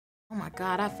Oh my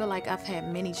God, I feel like I've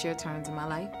had many cheer turns in my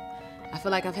life. I feel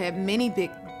like I've had many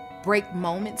big break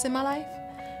moments in my life.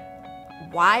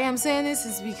 Why I'm saying this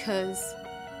is because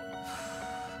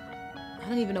I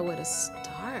don't even know where to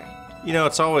start. You know,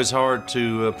 it's always hard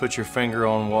to put your finger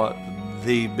on what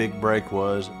the big break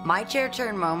was. My chair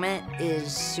turn moment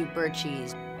is Super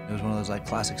Cheese. It was one of those like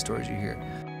classic stories you hear.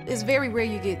 It's very rare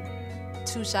you get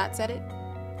 2 shots at it.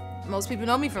 Most people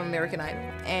know me from American Idol,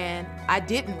 and I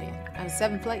didn't win. I was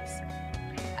 7th place.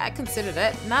 I consider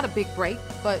that not a big break,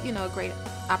 but you know, a great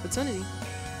opportunity.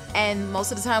 And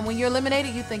most of the time when you're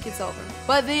eliminated, you think it's over.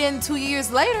 But then 2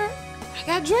 years later, I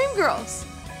got Dreamgirls,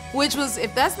 which was,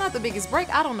 if that's not the biggest break,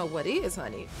 I don't know what is,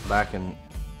 honey. Back in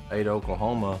Ada,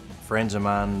 Oklahoma, friends of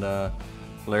mine,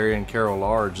 Larry and Carol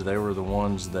Large, they were the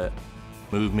ones that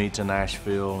moved me to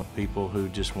Nashville, people who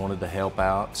just wanted to help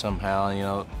out somehow, you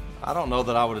know. I don't know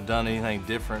that I would have done anything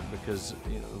different because,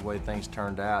 you know, the way things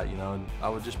turned out, you know, I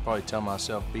would just probably tell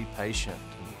myself, be patient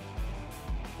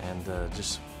and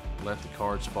just let the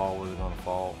cards fall where they're gonna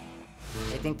fall.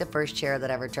 I think the first chair that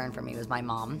ever turned for me was my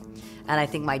mom, and I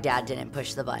think my dad didn't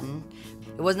push the button.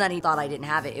 It wasn't that he thought I didn't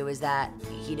have it, it was that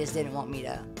he just didn't want me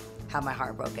to have my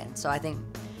heart broken. So I think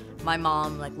my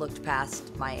mom like looked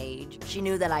past my age. She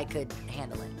knew that I could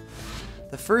handle it.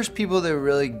 The first people that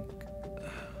really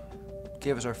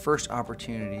gave us our first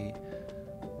opportunity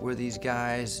were these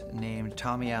guys named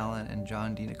Tommy Allen and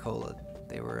John D. Nicola.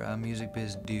 They were music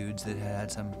biz dudes that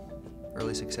had some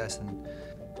early success, and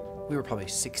we were probably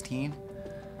 16.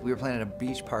 We were playing at a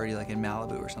beach party like in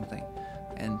Malibu or something,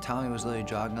 and Tommy was literally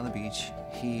jogging on the beach.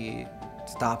 He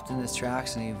stopped in his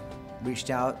tracks and he reached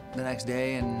out the next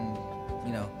day and,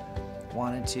 you know,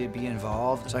 wanted to be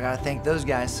involved. So I gotta thank those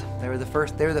guys. They were the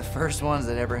first ones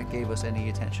that ever gave us any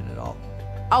attention at all.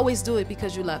 Always do it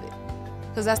because you love it.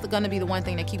 Because that's gonna be the one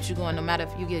thing that keeps you going, no matter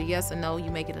if you get a yes or no,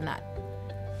 you make it or not.